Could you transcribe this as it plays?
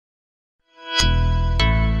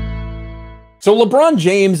So LeBron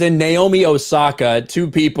James and Naomi Osaka, two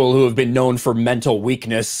people who have been known for mental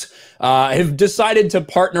weakness, have decided to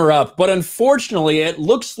partner up. But unfortunately, it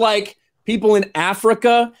looks like people in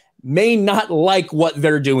Africa may not like what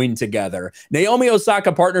they're doing together. Naomi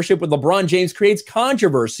Osaka partnership with LeBron James creates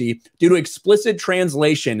controversy due to explicit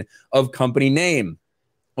translation of company name.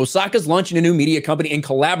 Osaka's launching a new media company in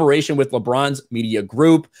collaboration with LeBron's media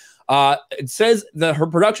group. It says her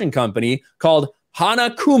production company called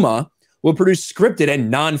Hanakuma will produce scripted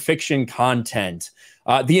and nonfiction content.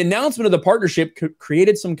 The announcement of the partnership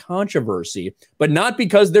created some controversy, but not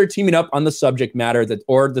because they're teaming up on the subject matter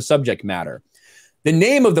or the subject matter. The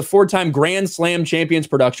name of the four-time Grand Slam Champions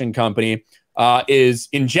production company is,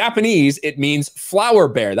 in Japanese, it means flower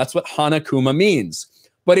bear. That's what Hanakuma means.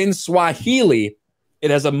 But in Swahili,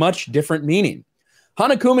 it has a much different meaning.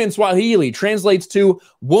 Hanakuma in Swahili translates to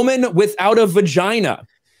woman without a vagina.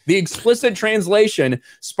 The explicit translation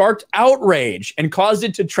sparked outrage and caused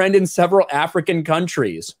it to trend in several African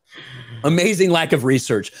countries. Amazing lack of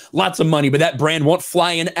research. Lots of money, but that brand won't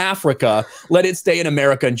fly in Africa. Let it stay in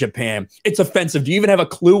America and Japan. It's offensive. Do you even have a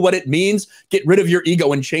clue what it means? Get rid of your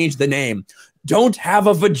ego and change the name. Don't have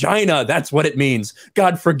a vagina. That's what it means.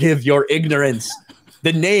 God forgive your ignorance.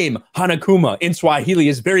 The name Hanakuma in Swahili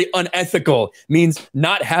is very unethical. Means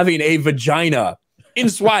not having a vagina. In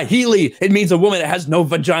Swahili, it means a woman that has no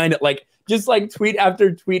vagina. Like, just like tweet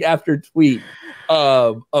after tweet after tweet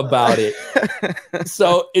about it.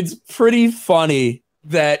 So it's pretty funny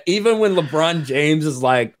that even when LeBron James is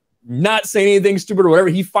like not saying anything stupid or whatever,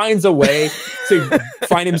 he finds a way to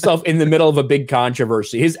find himself in the middle of a big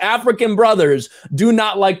controversy. His African brothers do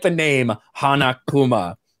not like the name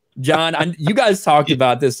Hanakuma. John, you guys talked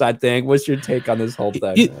about this, I think. What's your take on this whole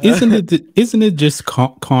thing? Isn't it just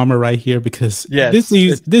karma right here? Because this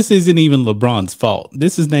isn't even LeBron's fault.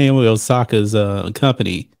 This is Naomi Osaka's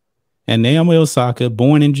company. And Naomi Osaka,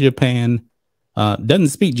 born in Japan, doesn't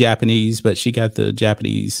speak Japanese, but she got the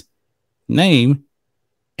Japanese name.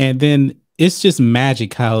 And then it's just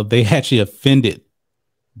magic how they actually offended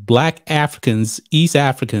Black Africans, East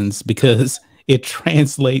Africans, because it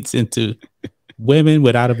translates into women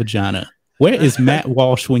without a vagina. Where is Matt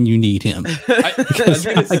Walsh when you need him? I was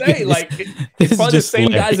going to say, like, it's probably the same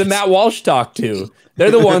guys that Matt Walsh talked to. They're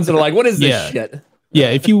the ones that are like, what is this shit? Yeah,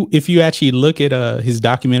 if you actually look at his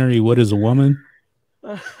documentary, What is a Woman?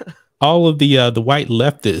 All of the white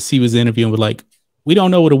leftists he was interviewing were like, we don't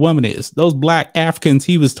know what a woman is. Those Black Africans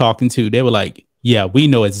he was talking to, they were like, yeah, we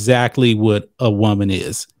know exactly what a woman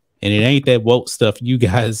is. And it ain't that woke stuff you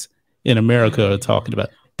guys in America are talking about.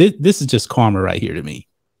 This is just karma right here to me.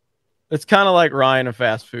 It's kind of like Ryan of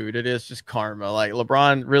fast food. It is just karma. Like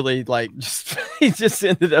LeBron really he just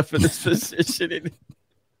ended up in this position.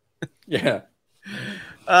 Yeah.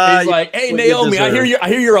 He's like, hey, Naomi, I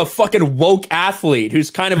hear you're a fucking woke athlete who's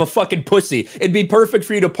kind of a fucking pussy. It'd be perfect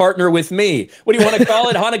for you to partner with me. What do you want to call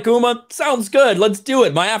it? Hanakuma? Sounds good. Let's do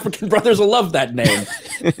it. My African brothers will love that name.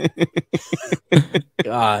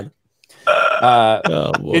 God.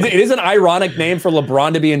 It is an ironic name for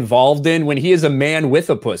LeBron to be involved in when he is a man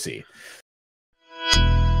with a pussy.